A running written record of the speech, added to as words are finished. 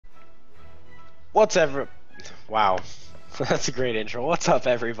What's ever? Wow, that's a great intro. What's up,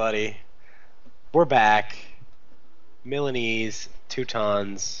 everybody? We're back. Milanese,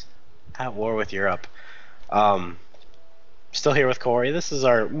 Teutons, at war with Europe. Um, Still here with Cory. This is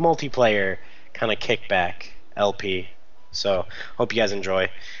our multiplayer kind of kickback LP. So hope you guys enjoy.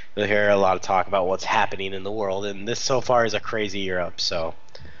 You'll hear a lot of talk about what's happening in the world, and this so far is a crazy Europe. So,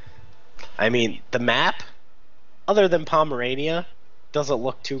 I mean, the map, other than Pomerania, doesn't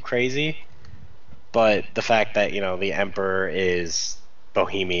look too crazy. But the fact that the emperor is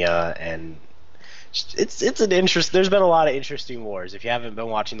Bohemia, and it's an interest. There's been a lot of interesting wars. If you haven't been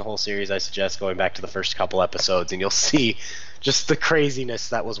watching the whole series, I suggest going back to the first couple episodes, and you'll see just the craziness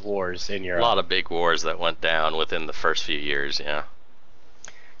that was wars in A Europe. lot of big wars that went down within the first few years, yeah.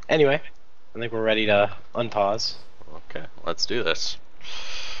 Anyway, I think we're ready to unpause. Okay, let's do this.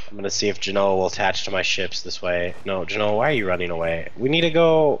 I'm gonna see if Genoa will attach to my ships this way. No, Genoa, why are you running away? We need to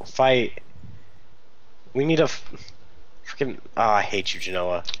go fight. We need a freaking. Oh, I hate you,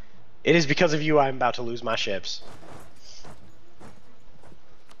 Genoa. It is because of you I'm about to lose my ships.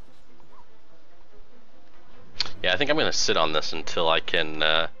 Yeah, I think I'm going to sit on this until I can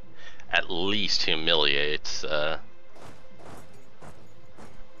at least humiliate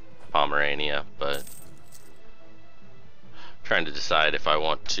Pomerania, but I'm trying to decide if I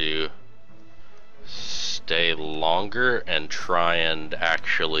want to stay longer and try and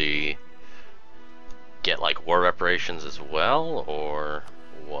actually get like war reparations as well, or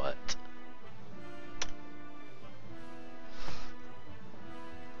what?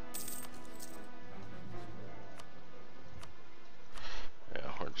 Yeah,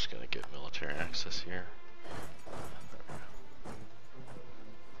 we're just gonna get military access here.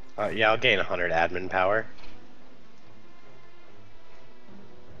 Yeah, I'll gain 100 admin power.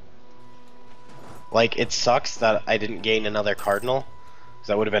 Like, it sucks that I didn't gain another cardinal, because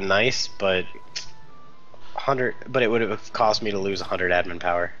that would have been nice, but 100. But it would have cost me to lose 100 admin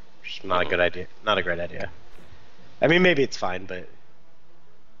power. Which is not a good idea. Not a great idea. I mean, maybe it's fine, but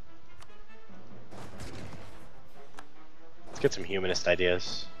let's get some humanist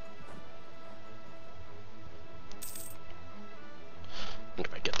ideas. I think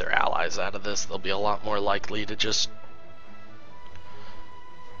if I get their allies out of this, they'll be a lot more likely to just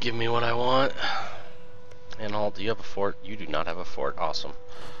give me what I want. And do you have a fort? You do not have a fort. Awesome.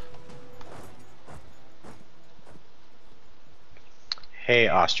 Hey,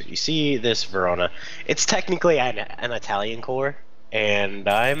 Austria, you see this Verona? It's technically an Italian core, and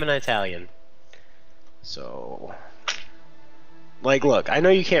I'm an Italian. So, like, look, I know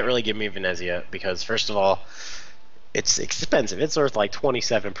you can't really give me Venezia, because, first of all, it's expensive. It's worth like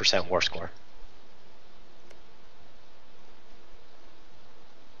 27% war score.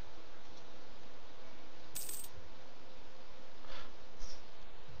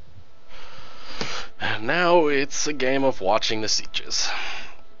 And now it's a game of watching the sieges.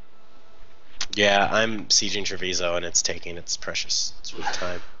 Yeah, I'm sieging Treviso, and it's taking its precious sweet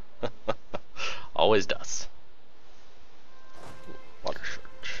time. Always does. Water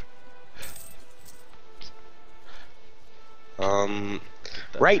shortage.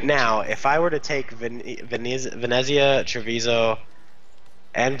 Right now, if I were to take Venezia, Treviso,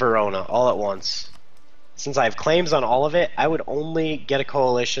 and Verona all at once, since I have claims on all of it, I would only get a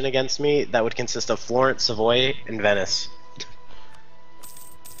coalition against me that would consist of Florence, Savoy, and Venice.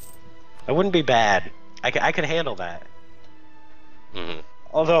 That wouldn't be bad. I could handle that.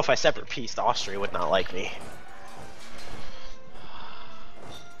 Although if I separate peace, Austria would not like me.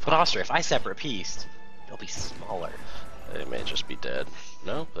 But Austria, if I separate peace, they'll be smaller. They may just be dead.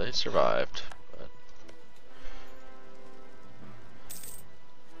 No, they survived. But...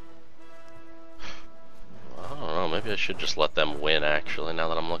 I don't know, maybe I should just let them win, actually, now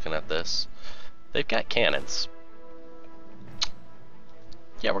that I'm looking at this. They've got cannons.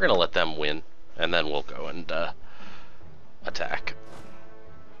 Yeah, we're gonna let them win, and then we'll go and attack.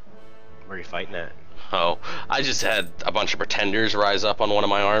 Where are you fighting at? Oh, I just had a bunch of pretenders rise up on one of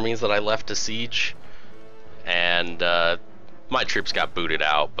my armies that I left to siege. And my troops got booted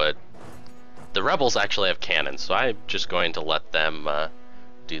out, but the rebels actually have cannons, so I'm just going to let them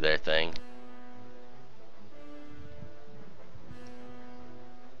do their thing.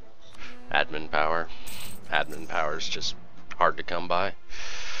 Admin power. Admin power is just hard to come by.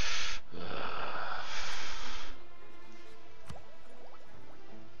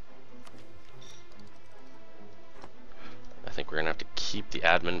 I think we're gonna have to keep the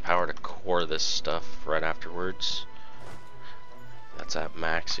admin power to core this stuff right afterwards. That's at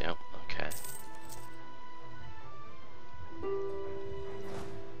max, yep, okay.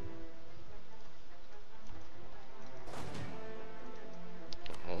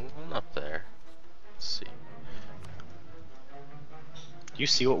 Hold on up there. You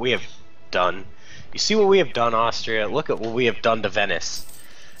see what we have done? You see what we have done, Austria? Look at what we have done to Venice.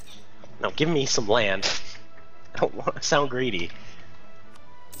 Now give me some land. I don't want to sound greedy.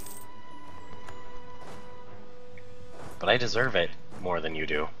 But I deserve it more than you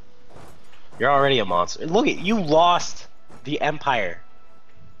do. You're already a monster. Look at you lost the empire.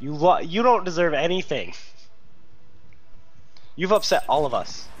 You don't deserve anything. You've upset all of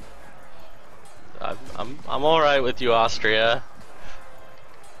us. I'm all right with you, Austria.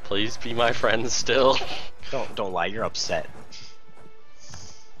 Please be my friend still. Don't lie. You're upset.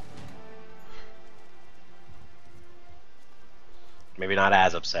 Maybe not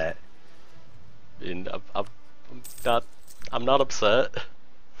as upset. And I'm not upset.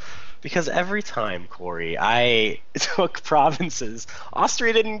 Because every time, Cory, I took provinces,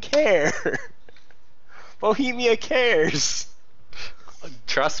 Austria didn't care. Bohemia cares.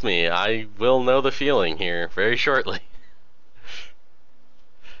 Trust me, I will know the feeling here very shortly.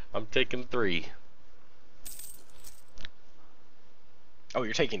 I'm taking 3. Oh,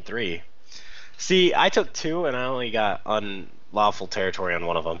 you're taking 3. See, I took 2 and I only got unlawful territory on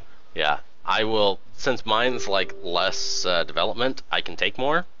one of them. Yeah, I will, since mine's like less development, I can take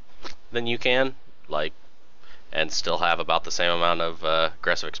more than you can, like, and still have about the same amount of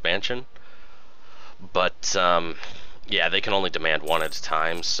aggressive expansion. But yeah, they can only demand 1 at a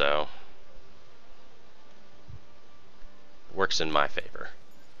time, so works in my favor.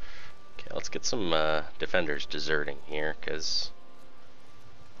 Okay, let's get some defenders deserting here, because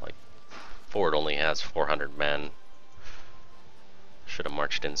like Ford only has 400 men. Should have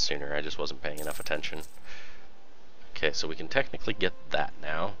marched in sooner. I just wasn't paying enough attention. Okay, so we can technically get that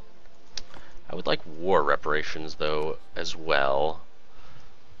now. I would like war reparations though as well.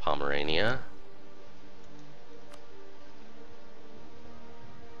 Pomerania.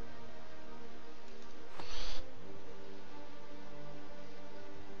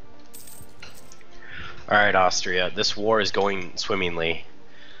 Alright, Austria, this war is going swimmingly.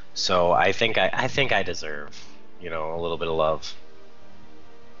 So I think I deserve, you know, a little bit of love.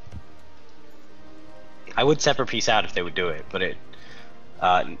 I would separate peace out if they would do it, but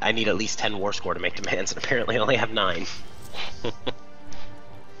I need at least 10 war score to make demands, and apparently I only have 9.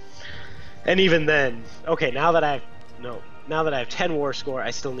 And even then, okay, now that I have 10 war score,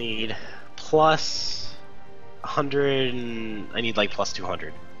 I still need plus 100. I need like plus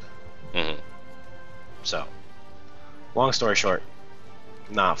 200. Mm-hmm. So, long story short,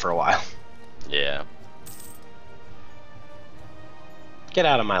 not for a while. Yeah. Get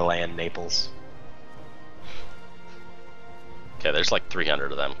out of my land, Naples. Okay, there's like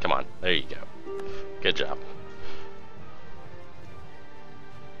 300 of them. Come on, there you go. Good job.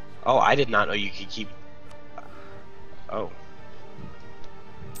 Oh, I did not know you could keep... Oh.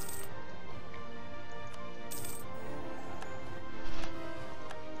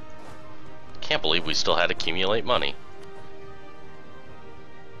 Can't believe we still had to accumulate money.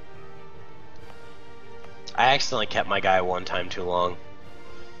 I accidentally kept my guy one time too long.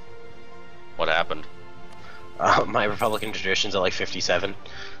 What happened? My Republican tradition's at like 57.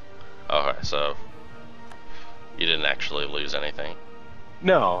 Okay, so you didn't actually lose anything.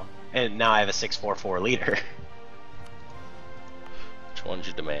 No, and now I have a 644 leader. Which one did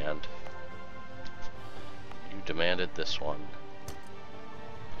you demand? You demanded this one.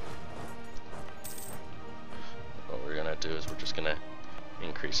 What we're gonna do is we're just gonna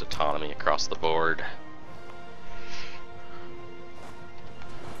increase autonomy across the board.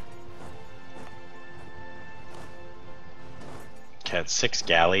 Okay, it's 6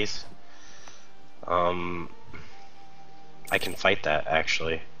 galleys. I can fight that,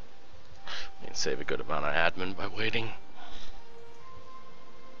 actually. You can save a good amount of admin by waiting.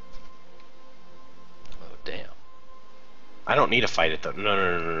 Oh, damn. I don't need to fight it, though.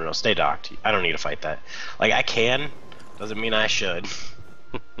 No, stay docked. I don't need to fight that. Like, I can, doesn't mean I should.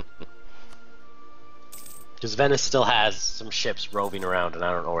 Because Venice still has some ships roving around, and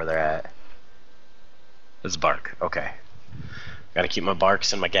I don't know where they're at. It's bark, okay. Gotta keep my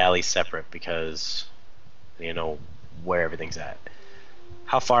barks and my galleys separate, because you know where everything's at.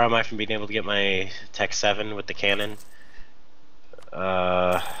 How far am I from being able to get my Tech 7 with the cannon?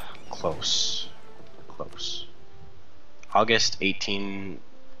 Close. Close. August 18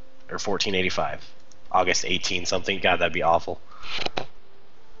 or 1485. August 18 something. God, that'd be awful.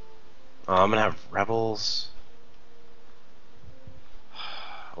 I'm gonna have rebels.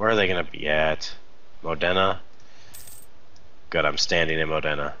 Where are they gonna be at? Modena. Good, I'm standing in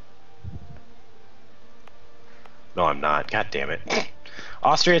Modena. No, I'm not. God damn it.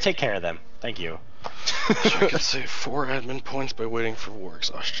 Austria, take care of them. Thank you. So I could save 4 admin points by waiting for war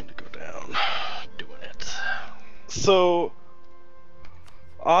exhaustion to go down. Doing it. So,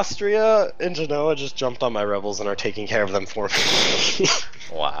 Austria and Genoa just jumped on my rebels and are taking care of them for me.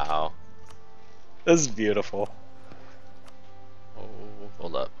 Wow. This is beautiful. Oh,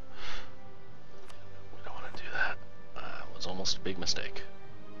 hold up. We don't want to do that. It was almost a big mistake.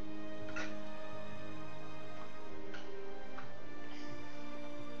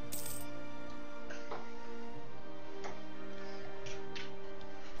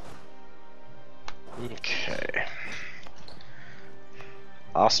 Okay.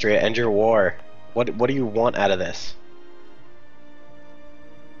 Austria, end your war. What do you want out of this?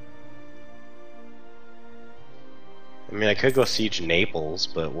 I mean, I could go siege Naples,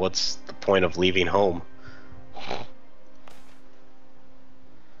 but what's the point of leaving home?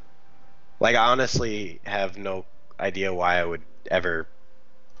 Like, I honestly have no idea why I would ever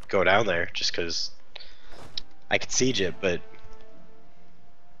go down there, just because I could siege it, but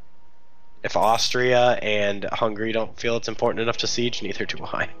if Austria and Hungary don't feel it's important enough to siege, neither do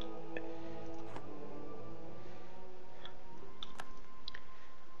I.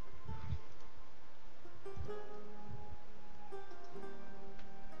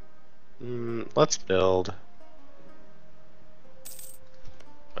 Let's build.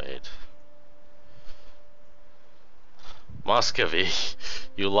 Wait. Muscovy,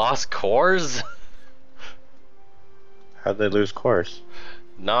 you lost cores? How'd they lose course?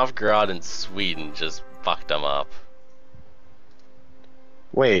 Novgorod and Sweden just fucked them up.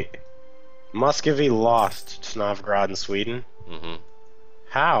 Wait, Muscovy lost to Novgorod in Sweden? Mm-hmm.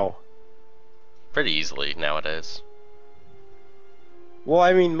 How? Pretty easily nowadays. Well,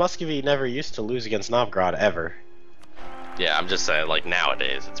 I mean, Muscovy never used to lose against Novgorod, ever. Yeah, I'm just saying, like,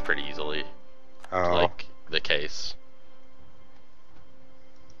 nowadays it's pretty easily, like, the case.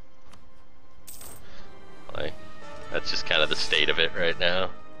 Like, that's just kind of the state of it right now.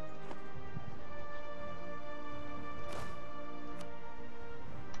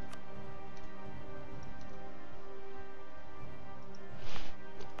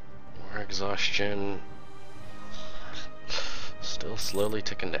 More exhaustion. Still slowly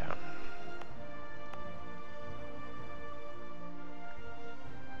ticking down.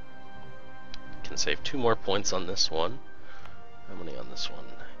 Can save 2 more points on this one. How many on this one?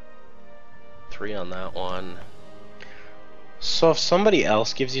 3 on that one. So if somebody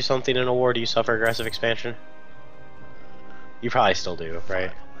else gives you something in a war, do you suffer aggressive expansion? You probably still do,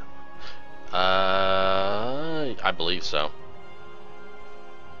 right? I believe so.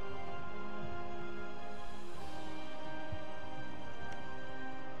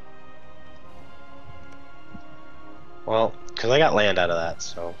 Well, because I got land out of that,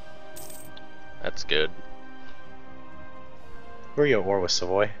 so... That's good. Who are you at war with,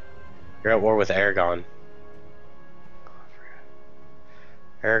 Savoy? You're at war with Aragon.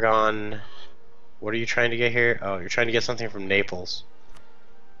 Aragon... What are you trying to get here? Oh, you're trying to get something from Naples.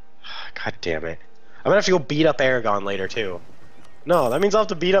 God damn it. I'm gonna have to go beat up Aragon later, too. No, that means I'll have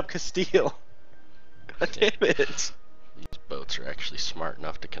to beat up Castile. God damn it. These boats are actually smart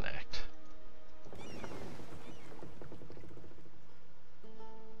enough to connect.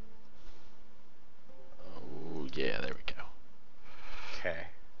 Oh, yeah, there we go. Okay.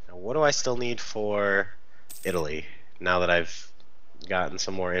 Now, what do I still need for Italy, now that I've gotten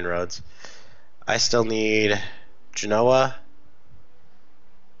some more inroads? I still need Genoa,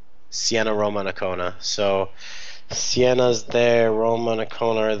 Siena, Roma, and Ancona. So, Siena's there, Roma and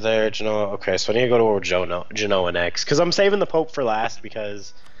Ancona are there, Genoa. Okay, so I need to go to war with Genoa next. Because I'm saving the Pope for last,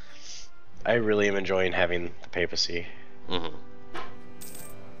 because I really am enjoying having the papacy. Mm-hmm.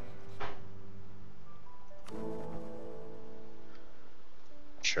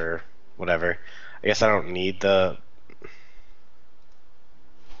 Sure, whatever. I guess I don't need the...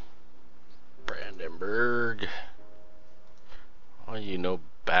 Brandenburg. Oh, you know,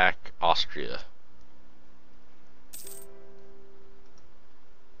 back Austria.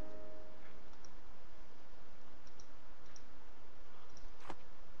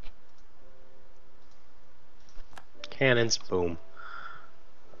 Cannons, boom.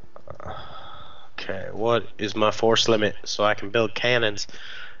 Okay, what is my force limit so I can build cannons?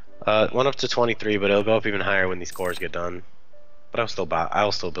 Went up to 23, but it'll go up even higher when these cores get done. But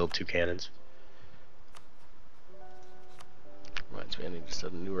I'll still build 2 cannons. Reminds me, I need to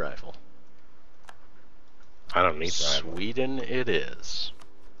set a new rifle. I don't need rivals. Sweden it is.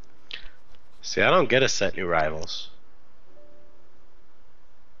 See, I don't get to set new rivals.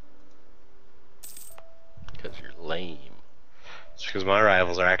 Because you're lame. It's because my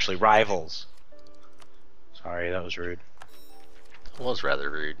rivals are actually rivals. Sorry, that was rude. It was rather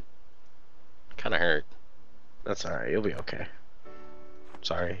rude. Kinda hurt. That's alright, you'll be okay.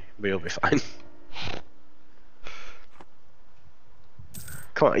 Sorry, but you'll be fine.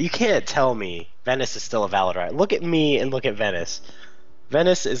 Come on, you can't tell me Venice is still a valid rival. Look at me and look at Venice.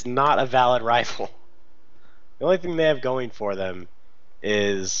 Venice is not a valid rival. The only thing they have going for them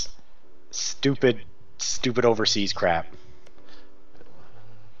is stupid overseas crap.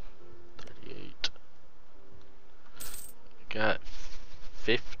 38. Got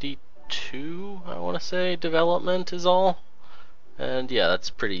 52, I want to say, development is all. And yeah, that's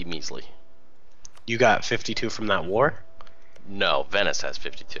pretty measly. You got 52 from that war? No, Venice has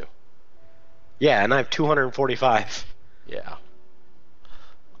 52. Yeah, and I have 245. Yeah.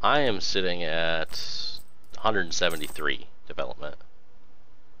 I am sitting at 173 development.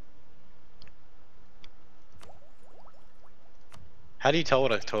 How do you tell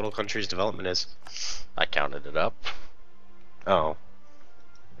what a total country's development is? I counted it up. Oh.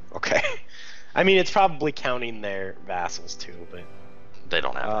 Okay. I mean, it's probably counting their vassals too, but... They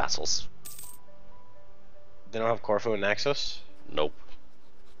don't have vassals. They don't have Corfu and Naxos? Nope.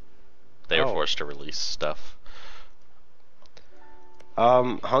 They are forced to release stuff.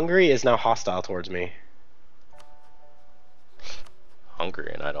 Hungary is now hostile towards me.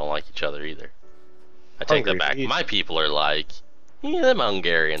 Hungary and I don't like each other either. I take that back. You... My people are like, yeah, them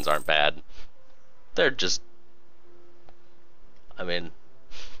Hungarians aren't bad. They're just... I mean...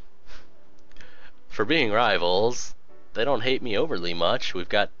 For being rivals, they don't hate me overly much. We've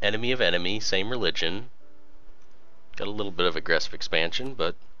got enemy of enemy, same religion. Got a little bit of aggressive expansion,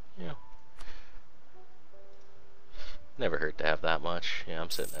 but, you know. Never hurt to have that much. Yeah, I'm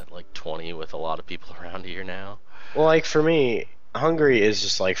sitting at like 20 with a lot of people around here now. Well, like for me, Hungary is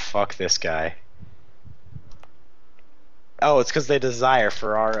just like, fuck this guy. Oh, it's because they desire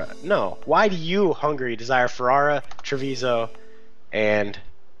Ferrara. No, why do you, Hungary, desire Ferrara, Treviso, and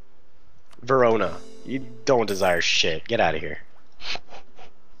Verona? You don't desire shit. Get out of here.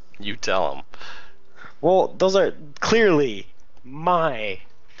 You tell them. Well, those are clearly my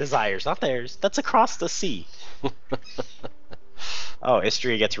desires, not theirs. That's across the sea. Oh,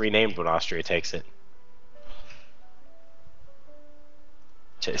 Istria gets renamed when Austria takes it.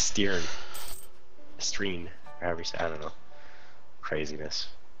 Istrien. Istrien. However you say, I don't know. Craziness.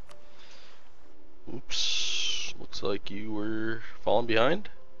 Oops. Looks like you were falling behind.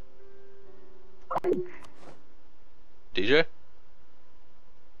 DJ?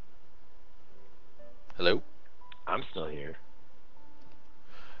 Hello? I'm still here.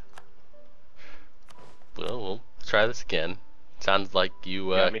 Well, we'll try this again. Sounds like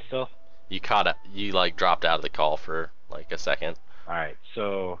you got me still? You caught it. You like dropped out of the call for like a second. All right,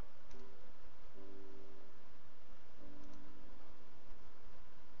 so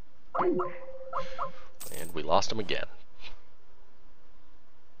and we lost him again.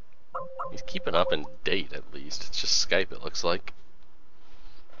 He's keeping up in date at least. It's just Skype, it looks like.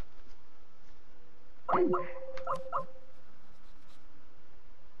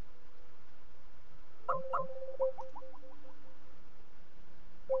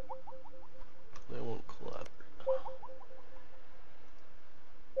 They won't collaborate.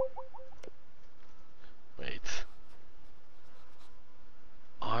 Wait.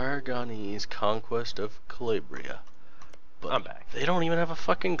 Aragonese conquest of Calabria. But I'm back. They don't even have a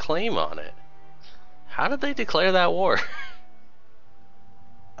fucking claim on it. How did they declare that war?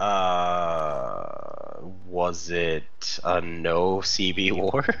 Was it a no CB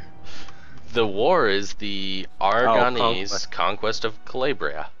war? The war is the Aragonese conquest of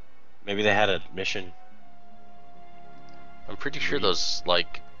Calabria. Maybe they had a mission. I'm pretty sure those,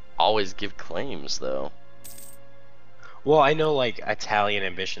 like, always give claims, though. Well, I know, like, Italian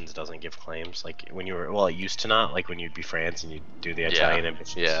Ambitions doesn't give claims. Like, when you were, well, it used to not, like, when you'd be France and you'd do the Italian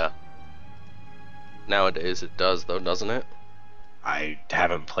Ambitions. Yeah. Nowadays it does, though, doesn't it? I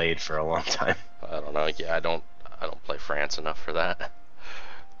haven't played for a long time. I don't know. Yeah, I don't play France enough for that.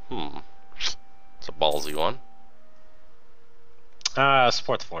 It's a ballsy one.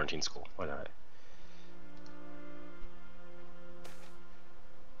 Support the Florentine school. Why not?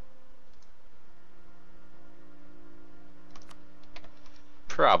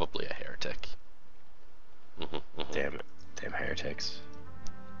 Probably a heretic. Damn it. Damn heretics.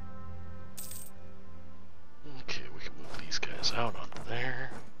 Okay, we can move these guys out onto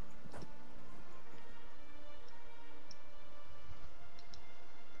there.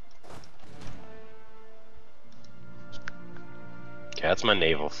 Okay, that's my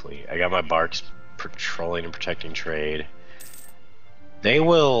naval fleet. I got my barks patrolling and protecting trade. They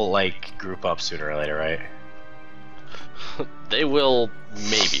will, like, group up sooner or later, right? They will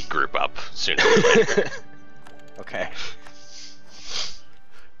maybe group up sooner or later. Okay.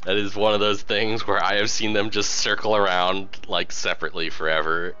 That is one of those things where I have seen them just circle around, like, separately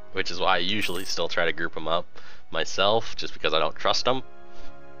forever, which is why I usually still try to group them up myself, just because I don't trust them.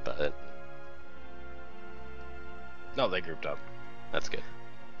 but No, they grouped up. that's good.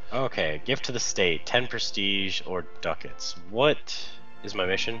 Okay, gift to the state, 10 prestige or ducats. What is my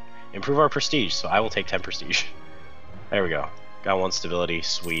mission? Improve our prestige, so I will take 10 prestige. There we go. Got 1 stability,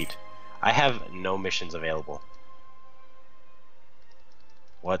 sweet. I have no missions available.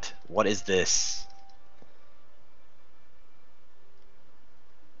 What? What is this?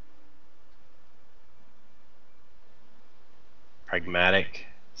 Pragmatic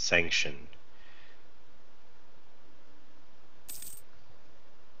sanction.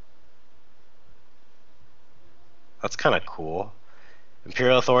 That's kind of cool.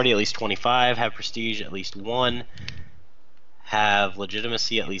 Imperial authority at least 25, have prestige at least 1, have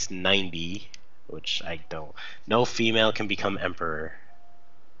legitimacy at least 90, which I don't. No female can become emperor.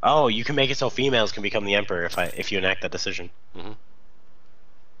 Oh, you can make it so females can become the emperor if you enact that decision. Mm-hmm.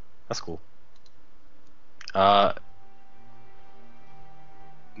 That's cool.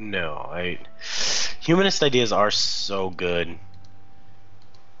 No, humanist ideas are so good.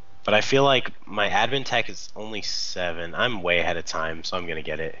 But I feel like my admin tech is only 7. I'm way ahead of time, so I'm gonna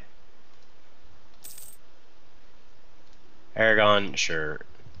get it. Aragon, sure.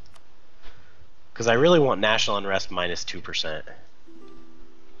 Because I really want national unrest minus 2%.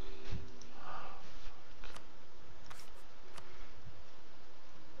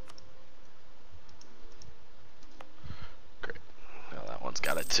 Great. Now that one's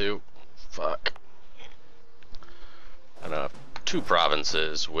got it too. Fuck. I know 2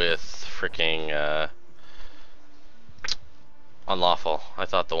 provinces with freaking unlawful. I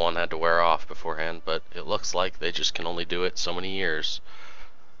thought the one had to wear off beforehand, but it looks like they just can only do it so many years.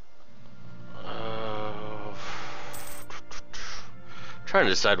 Trying to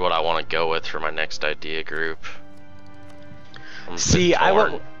decide what I want to go with for my next idea group. See, I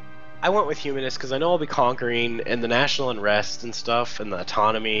went with humanist because I know I'll be conquering, and the national unrest and stuff, and the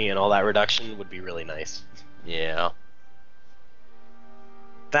autonomy and all that reduction would be really nice. Yeah.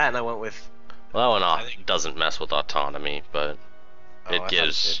 That, and I went with. Well, that one doesn't mess with autonomy, but it I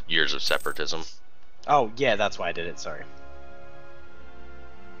gives years of separatism. Oh, yeah, that's why I did it, sorry.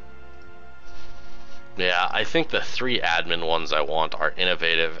 Yeah, I think the 3 admin ones I want are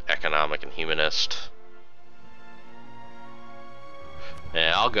innovative, economic, and humanist.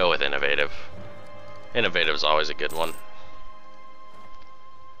 Yeah, I'll go with innovative. Innovative is always a good one.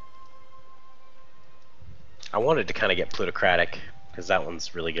 I wanted to kind of get plutocratic, because that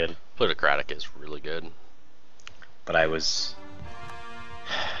one's really good. Plutocratic is really good. But I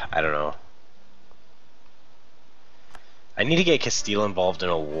don't know. I need to get Castile involved in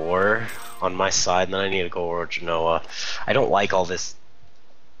a war on my side, and then I need to go over Genoa. I don't like all this,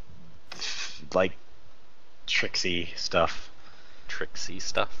 like, tricksy stuff. Tricksy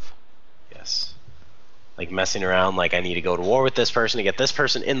stuff? Yes. Like messing around, like I need to go to war with this person to get this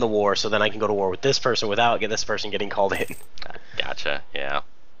person in the war, so then I can go to war with this person without this person getting called in. Gotcha, yeah.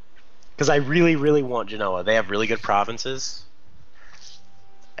 Because I really, really want Genoa. They have really good provinces,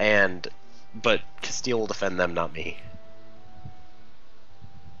 but Castile will defend them, not me.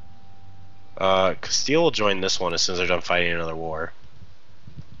 Castile will join this one as soon as they're done fighting another war.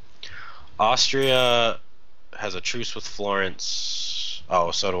 Austria has a truce with Florence.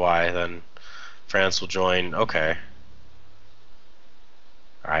 Oh, so do I. Then France will join. Okay.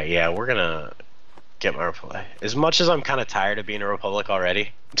 Alright, yeah, we're gonna get my republic. As much as I'm kind of tired of being a republic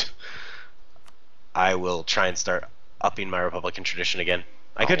already, I will try and start upping my republican tradition again.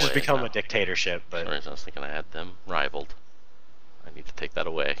 I could just become a dictatorship, but... For some reason I was thinking I had them rivaled. I need to take that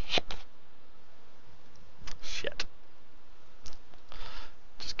away. Shit.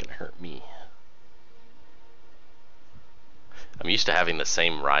 Just gonna hurt me. I'm used to having the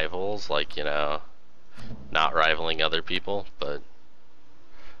same rivals, like, you know, not rivaling other people, but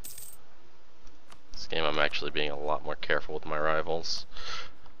this game I'm actually being a lot more careful with my rivals.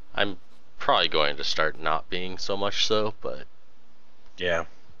 I'm probably going to start not being so much so, but yeah.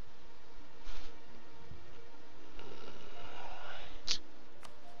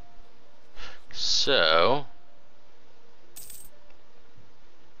 So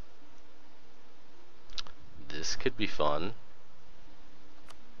this could be fun.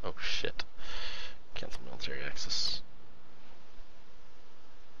 Oh shit. Cancel military access.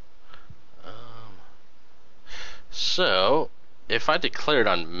 So if I declared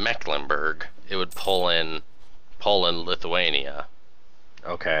on Mecklenburg, it would pull in Poland, Lithuania.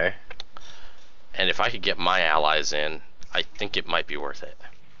 Okay. And if I could get my allies in, I think it might be worth it.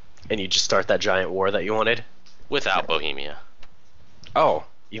 And you just start that giant war that you wanted? Without Bohemia. Oh,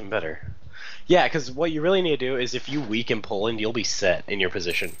 even better. Yeah, because what you really need to do is if you weaken Poland, you'll be set in your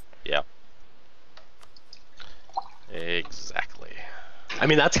position. Yep. Exactly. I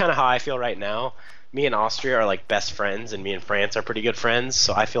mean, that's kind of how I feel right now. Me and Austria are like best friends, and me and France are pretty good friends.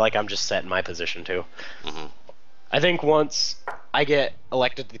 So I feel like I'm just set in my position too. Hmm. I think once I get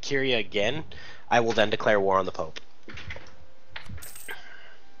elected to the Curia again, I will then declare war on the Pope.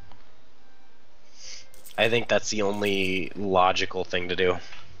 I think that's the only logical thing to do.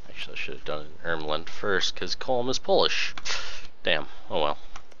 Actually, I should have done it in Ermland first, because Colm is Polish. Damn. Oh well.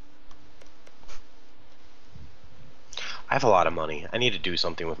 I have a lot of money. I need to do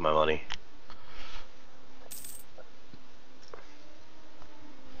something with my money.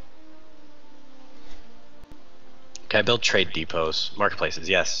 Can I build trade depots? Marketplaces,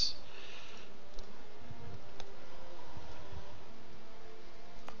 yes.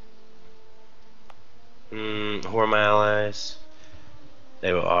 Who are my allies?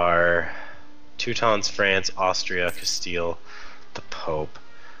 They are Teutons, France, Austria, Castile, the Pope.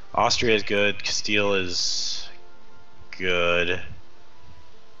 Austria is good. Castile is good.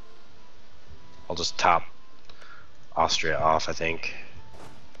 I'll just top Austria off, I think.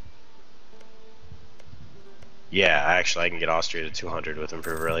 Yeah, actually, I can get Austria to 200 with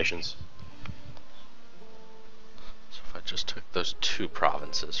improved relations. So if I just took those 2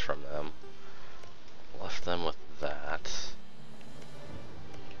 provinces from them, left them with that.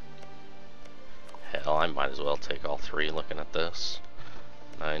 Hell, I might as well take all 3 looking at this.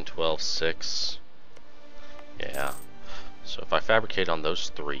 9, 12, 6. Yeah. So if I fabricate on those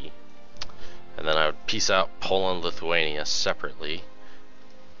 3, and then I would piece out Poland, Lithuania separately,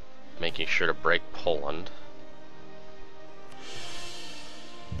 making sure to break Poland.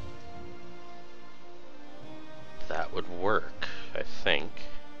 That would work, I think.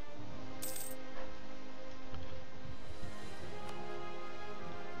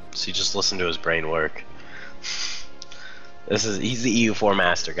 See, just listen to his brain work. He's the EU4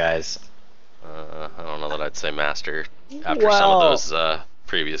 master, guys. I don't know that I'd say master after some of those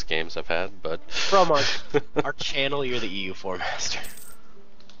previous games I've had, but from our channel, you're the EU4 master.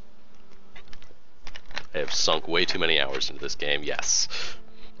 I have sunk way too many hours into this game. Yes.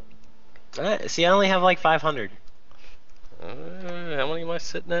 See, I only have like 500. How many am I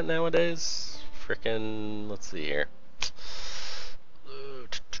sitting at nowadays? Frickin', let's see here.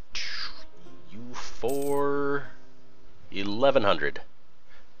 U4, 1100.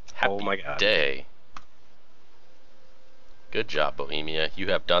 Happy Oh my god. day. Good job, Bohemia. You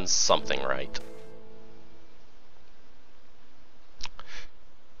have done something right.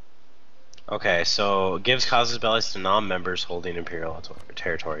 Okay, so gives causes bellies to non-members holding imperial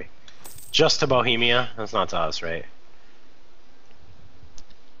territory. Just to Bohemia? That's not to us, right?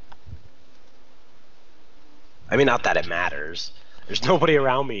 I mean, not that it matters. There's nobody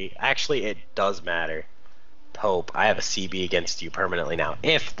around me. Actually, it does matter. Pope, I have a CB against you permanently now,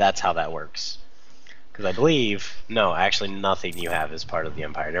 if that's how that works. Because I believe, no, actually nothing you have is part of the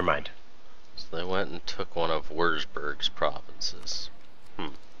empire. Never mind. So they went and took one of Würzburg's provinces.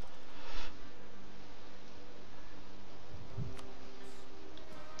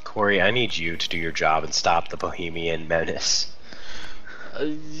 Cory, I need you to do your job and stop the Bohemian menace.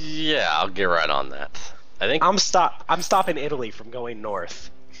 Yeah, I'll get right on that. I think I'm stopping Italy from going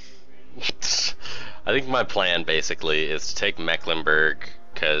north. I think my plan basically is to take Mecklenburg,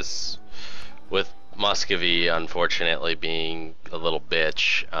 because with Muscovy unfortunately being a little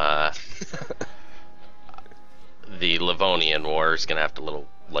bitch, the Livonian War is gonna have to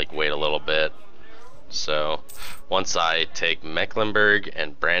wait a little bit. So once I take Mecklenburg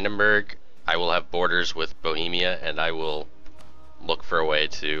and Brandenburg, I will have borders with Bohemia, and I will look for a way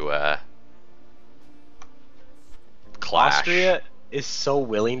to clash. Austria is so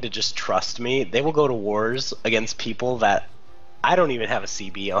willing to just trust me. They will go to wars against people that I don't even have a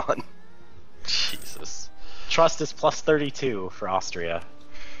CB on. Jesus. Trust is plus 32 for Austria.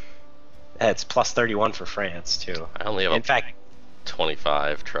 It's plus 31 for France too. I only have in fact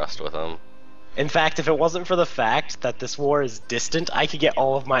 25 trust with them. In fact, if it wasn't for the fact that this war is distant, I could get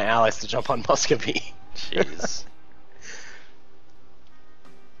all of my allies to jump on Muscovy. Jeez.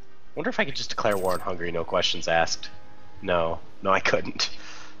 Wonder if I could just declare war on Hungary, no questions asked. No, I couldn't.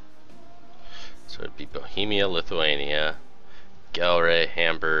 So it'd be Bohemia, Lithuania, Galray,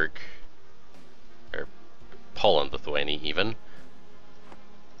 Hamburg, or Poland, Lithuania even.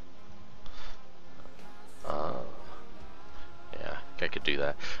 Yeah, I could do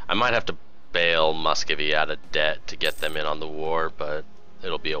that. I might have to bail Muscovy out of debt to get them in on the war, but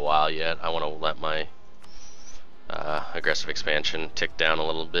it'll be a while yet. I want to let my aggressive expansion tick down a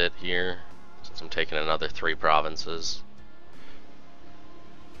little bit here, since I'm taking another 3 provinces.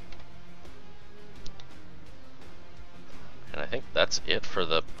 And I think that's it for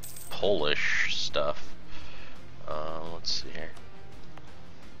the Polish stuff. Let's see here.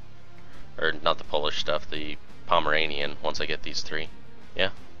 Or not the Polish stuff, the Pomeranian, once I get these 3.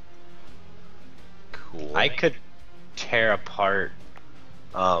 Yeah. Cool. I could tear apart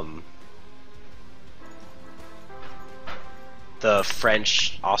the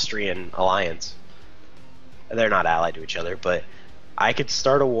French-Austrian alliance. They're not allied to each other, but I could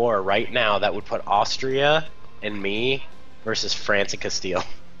start a war right now that would put Austria and me versus France and Castile.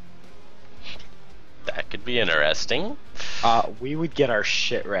 That could be interesting. We would get our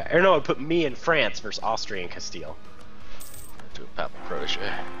shit right. Or no, it would put me and France versus Austria and Castile. To a papal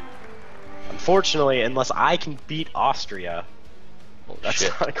protege. Unfortunately, unless I can beat Austria, that's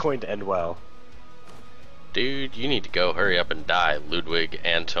not going to end well. Dude, you need to go hurry up and die, Ludwig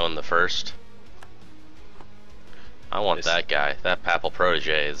Anton the First. I want that guy. That papal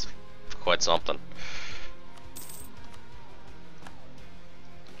protege is quite something.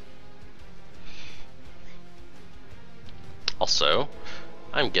 Also,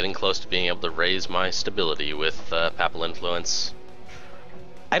 I'm getting close to being able to raise my stability with papal influence.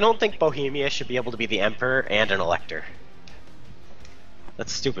 I don't think Bohemia should be able to be the emperor and an elector.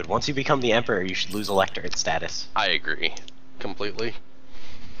 That's stupid. Once you become the emperor, you should lose electorate status. I agree. Completely.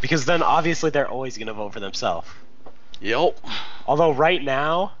 Because then, obviously, they're always going to vote for themselves. Yep. Although, right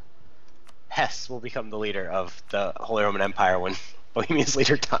now, Hesse will become the leader of the Holy Roman Empire when Bohemia's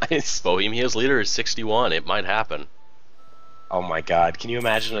leader dies. Bohemia's leader is 61. It might happen. Oh my god. Can you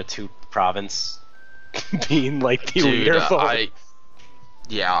imagine a two-province being, like, the leader of the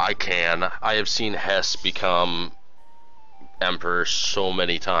Yeah, I can. I have seen Hesse become emperor so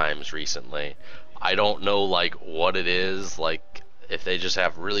many times recently. I don't know, like, what it is, like, if they just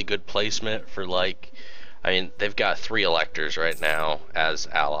have really good placement for, like, I mean, they've got 3 electors right now as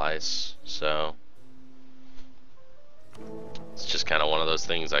allies, so it's just kind of one of those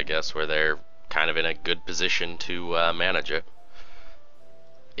things, I guess, where they're kind of in a good position to manage it.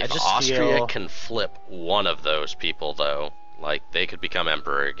 If Austria can flip one of those people, though, like, they could become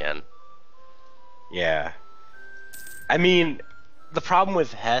emperor again. Yeah. I mean, the problem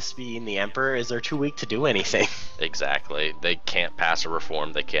with Hesse being the emperor is they're too weak to do anything. Exactly. They can't pass a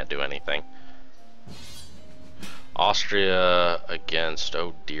reform. They can't do anything. Austria against,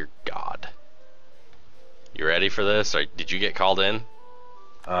 oh dear God. You ready for this? Or did you get called in?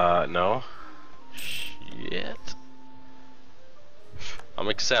 No. Shit. I'm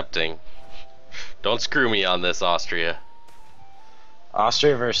accepting. Don't screw me on this, Austria.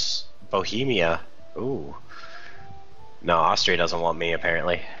 Austria versus Bohemia. Ooh. No, Austria doesn't want me,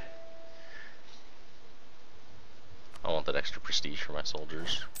 apparently. I want that extra prestige for my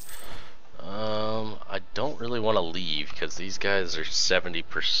soldiers. I don't really want to leave because these guys are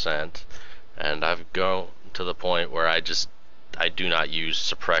 70%, and I've gone to the point where I do not use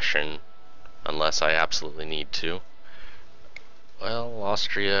suppression unless I absolutely need to. Well,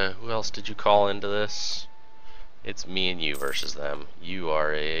 Austria, who else did you call into this? It's me and you versus them. You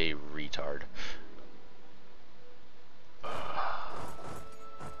are a retard.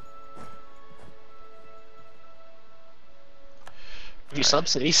 Give you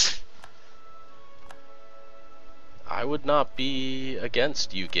subsidies. I would not be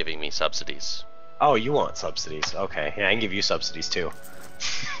against you giving me subsidies. Oh, you want subsidies. Okay, yeah, I can give you subsidies too.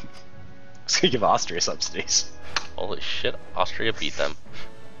 So you give Austria subsidies. Holy shit, Austria beat them.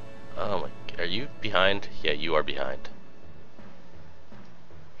 Oh my, are you behind? Yeah, you are behind.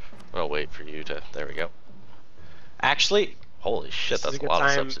 I'm gonna wait for you to, there we go. Actually, holy shit, that's a lot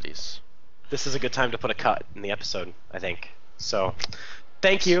of subsidies. This is a good time to put a cut in the episode, I think. So,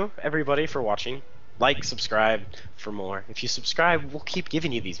 thank you everybody for watching. Like, subscribe for more. If you subscribe, we'll keep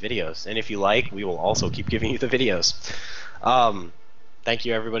giving you these videos. And if you like, we will also keep giving you the videos. Thank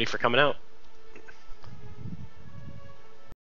you everybody for coming out.